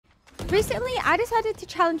Recently, I decided to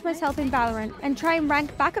challenge myself in Valorant and try and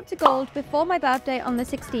rank back up to gold before my birthday on the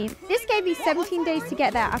 16th. This gave me 17 days to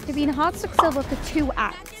get there after being hard stuck silver for 2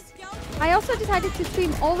 acts. I also decided to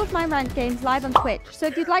stream all of my ranked games live on Twitch, so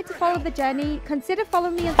if you'd like to follow the journey, consider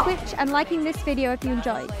following me on Twitch and liking this video if you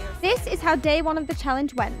enjoyed. This is how day 1 of the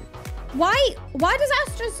challenge went. Why does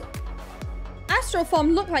Astra's Astral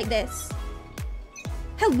form look like this?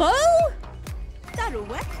 Hello? That'll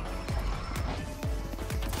work.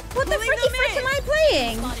 What the fricky frick am I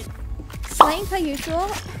playing? Slaying per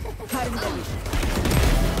usual.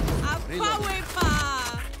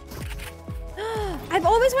 I've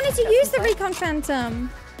always wanted to use the Recon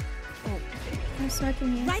Phantom. Oh, I'm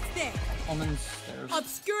smoking here. Right there.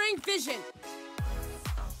 Obscuring vision.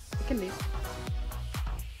 It can be.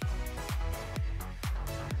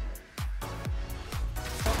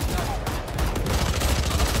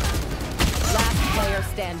 Last player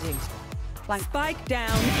standing. Flank. Spike down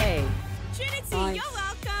A. Trinity, Nice. you're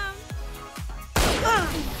welcome.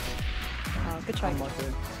 Oh, good try.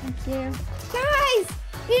 Thank you. Guys!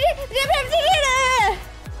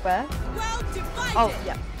 Where? Well divided. Oh,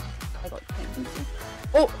 yeah. I got it.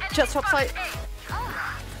 Oh, just top side.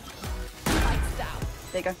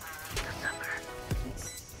 There you go.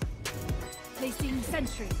 Placing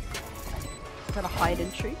sentry. Got a hide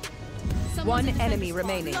entry. One enemy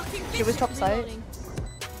remaining. She was top side.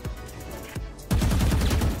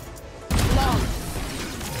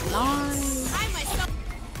 Nice. I myself.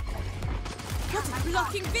 What is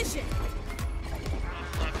blocking vision?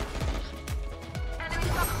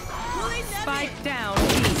 Pulling them Spike in. down.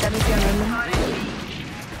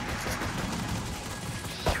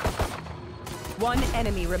 One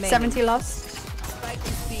enemy remaining. 70 lost. Spike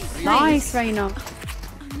is B. Nice, Reina.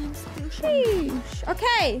 Sheesh.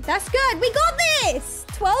 Okay, that's good. We got this.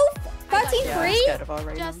 12, 13, Yeah, I'm 3. scared of our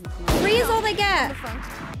Reina. 3 is all they get.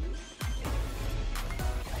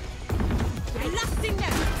 Blasting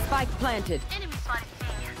them. Spike planted.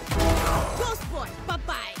 Close boy.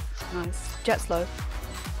 Bye-bye. Nice. Jet slow.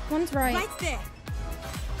 One's right. Right there.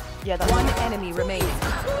 Yeah, that's One enemy remaining.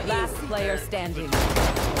 Last player standing.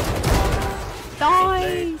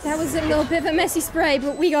 nice. That was a little bit of a messy spray,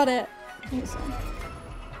 but we got it. I think so.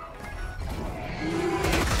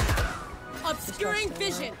 Obscuring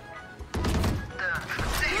vision.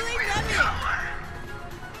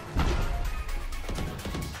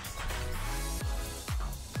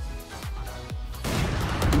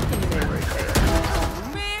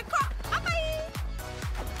 Pulling them in.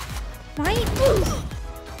 Right?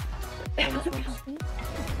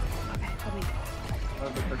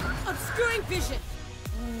 Obscuring vision.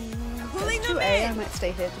 Pulling them 2A, I in. might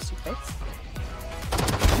stay here just in case.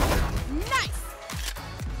 Nice.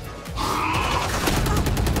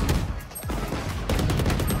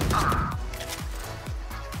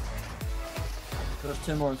 There's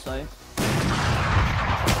 2 more inside.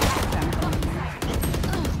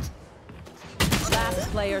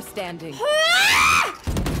 Last player standing.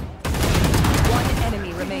 One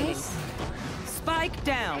enemy remaining. Spike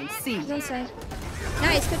down. C. Don't say.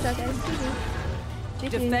 Nice, good job, guys. GG.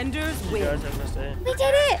 Defenders win. We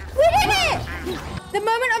did it! We did it! The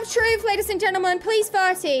moment of truth, ladies and gentlemen. Please,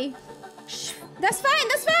 30. Shh. That's fine,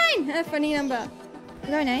 that's fine. A funny number.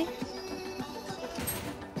 We're going A.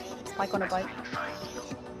 Spike on a bike.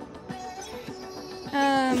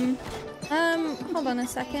 Hold on a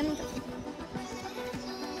second.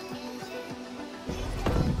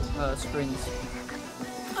 Screens.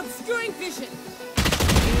 Obscuring vision.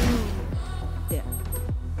 Yeah.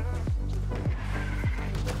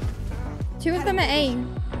 2 of them are A.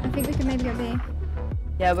 I think we can maybe go B.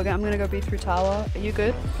 Yeah, I'm gonna go B through tower. Are you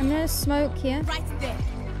good? I'm gonna smoke here. Right there.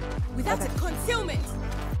 Without a concealment.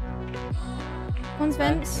 One's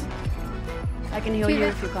vents. I can heal 2 you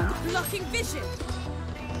vent. if you can't. Blocking vision.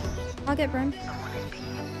 I'll get Brim.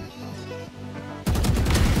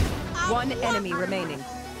 One enemy remaining.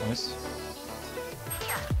 Nice.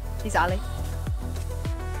 He's Ali.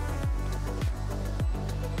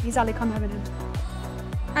 He's Ali, come have him.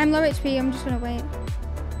 I'm low HP, I'm just gonna wait.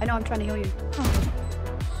 I know, I'm trying to heal you. Oh.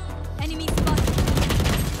 Enemy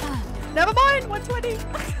spotted. Never mind, 120. He's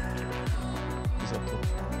up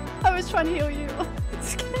top. I was trying to heal you.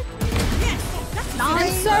 Yes.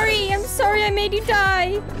 That's I'm sorry I made you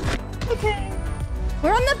die. Okay.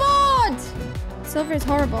 We're on the board! Silver is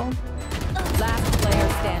horrible. Last player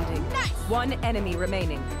standing. nice. One enemy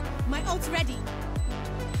remaining. My ult's ready.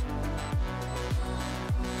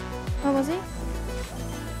 Where was he?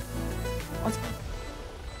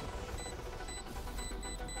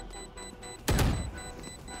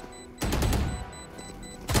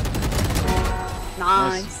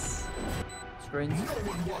 Nice.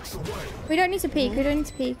 screens. We don't need to peek. We don't need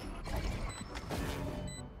to peek.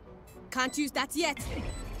 Can't use that yet.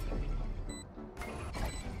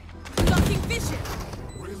 Blocking vision.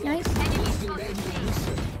 Nice.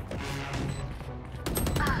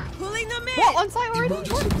 Pulling them in. What? On site already? What?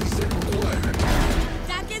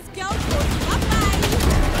 Daggers go. Bye-bye.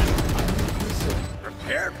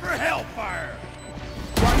 Prepare for hellfire.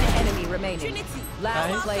 One enemy remaining. Trinity.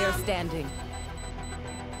 Last player standing.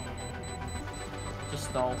 Just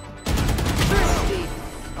stall.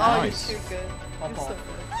 Oh, Nice. you're too good. Pop off.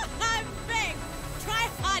 I'm big. Try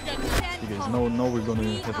harder. You guys know we're gonna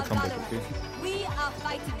have a comeback, okay? We are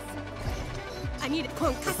fighting. I need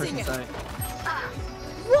concussing Pushing it. site.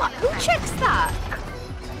 What? Who checks that?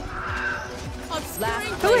 Obscuring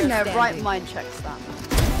Who Player in their standing. right mind checks that?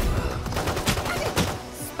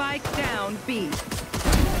 Spike down B.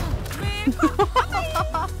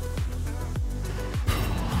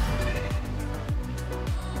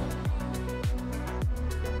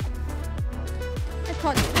 I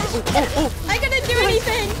can't. I couldn't do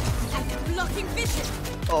anything. blocking vision.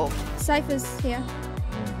 Oh. Cypher's here.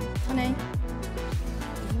 On A.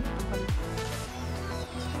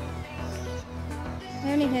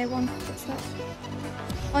 I only hear one footstep.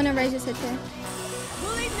 Oh no, Razor's hit here.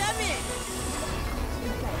 Pulling them in.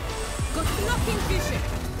 Got blocking vision.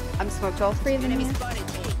 I'm smoked off. 3 of them here.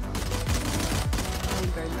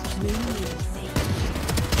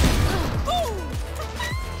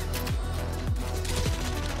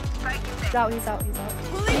 He's out, he's out, he's out.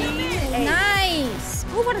 Pulling them in. Nice!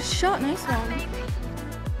 Oh, what a shot. Nice one.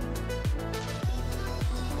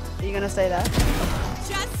 Are you gonna stay there?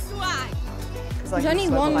 Just swag. There's only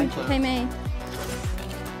one came A.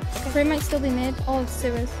 3 might still be mid. All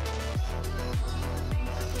sewers.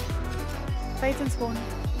 Fade and spawn.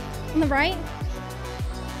 On the right.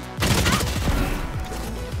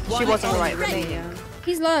 She was on the right, Ready. really, yeah.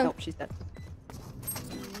 He's low. Nope, she's dead.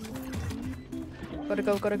 Gotta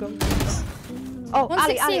go, gotta go. Oh,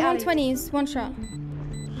 Ali, 160, Ali, Ali. 120s. One shot.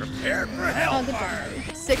 Prepare for Oh, good hellfire.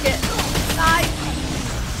 job. Stick it.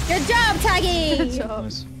 Nice. Good job, Taggy! Good job.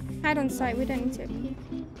 Nice. Hide on site. We don't need to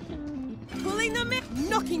peek. Pulling them in.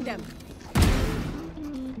 Knocking them.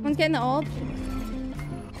 One's getting the orb.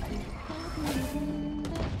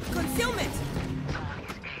 Concealment.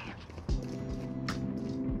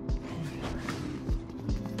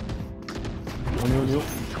 On you.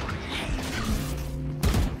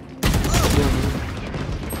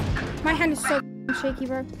 My hand is so shaky,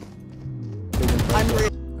 bro. I'm really.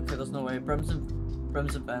 Okay, there's no way.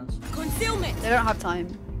 Brimson fans. Concealment. They don't have time.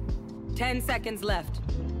 10 seconds left.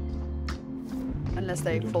 Unless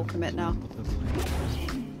they full commit now.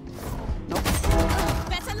 Nope.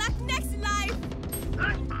 Better luck next life.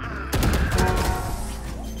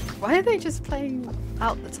 Why are they just playing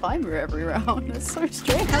out the timer every round? That's so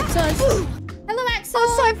strange. Axel. Hello, Axel.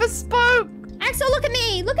 Oh, Cypher spoke! Axel, look at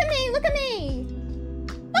me. Look at me. Look at me.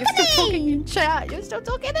 Look You're at still talking me. in chat. You're still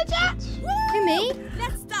talking in chat. Who, me?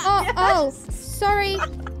 Let's start. Oh, Yes. oh, sorry.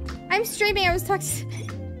 I'm streaming. I was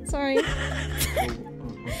talking. Sorry.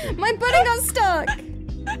 My button got stuck.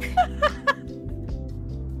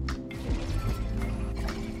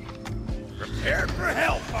 Prepare for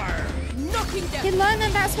hellfire. Knocking them. You learned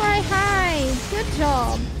that that's where I hide. Good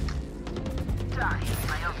job.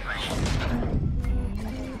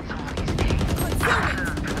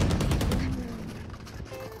 Concealment.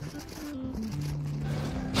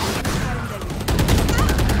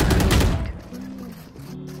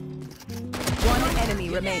 One enemy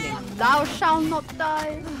remaining. Thou shalt not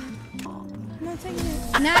die. No, take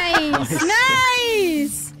it. Nice.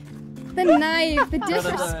 Nice. The knife. The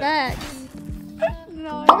disrespect.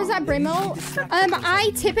 No. What was that, Brimble?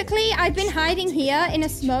 I've been hiding here in a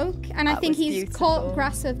smoke, and I That think was he's beautiful. caught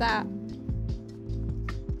grass of that.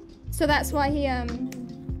 So that's why he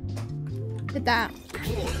did that.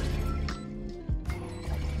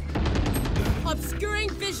 Obscuring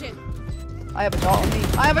vision. I have a dot on me.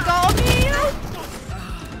 I have a dot on me.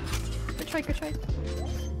 Good try, good try.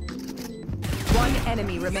 One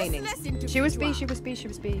enemy remaining. Less into She was B, she was B, she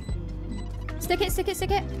was B. Stick it, stick it,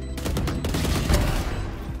 stick it.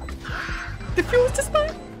 The fuel's just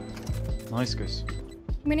mine. Nice, guys.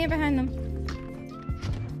 I'm gonna get behind them.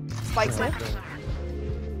 Spike's left.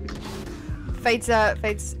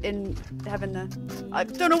 Fade's in heaven there. I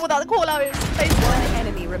don't know what that call out is. Fade's One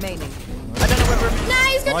enemy remaining. I don't know whether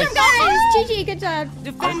Nice, good Nice. job, guys. GG, good job.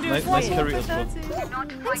 Nice carry as well.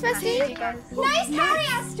 Thanks, Bestie. Nice carry,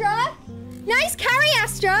 Astra. Nice carry,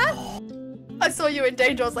 Astra. I saw you in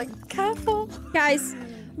danger. I was like, careful. Guys,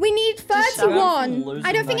 we need Just 31. losing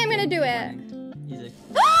I don't think that I'm gonna game. do it. Easy.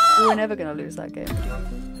 We're never gonna lose that game.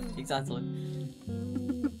 Exactly.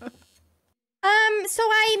 so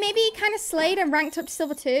I maybe kind of slayed and ranked up to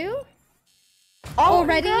Silver 2 Oh,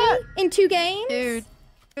 already congrats. in 2 games. Dude,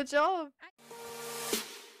 good job.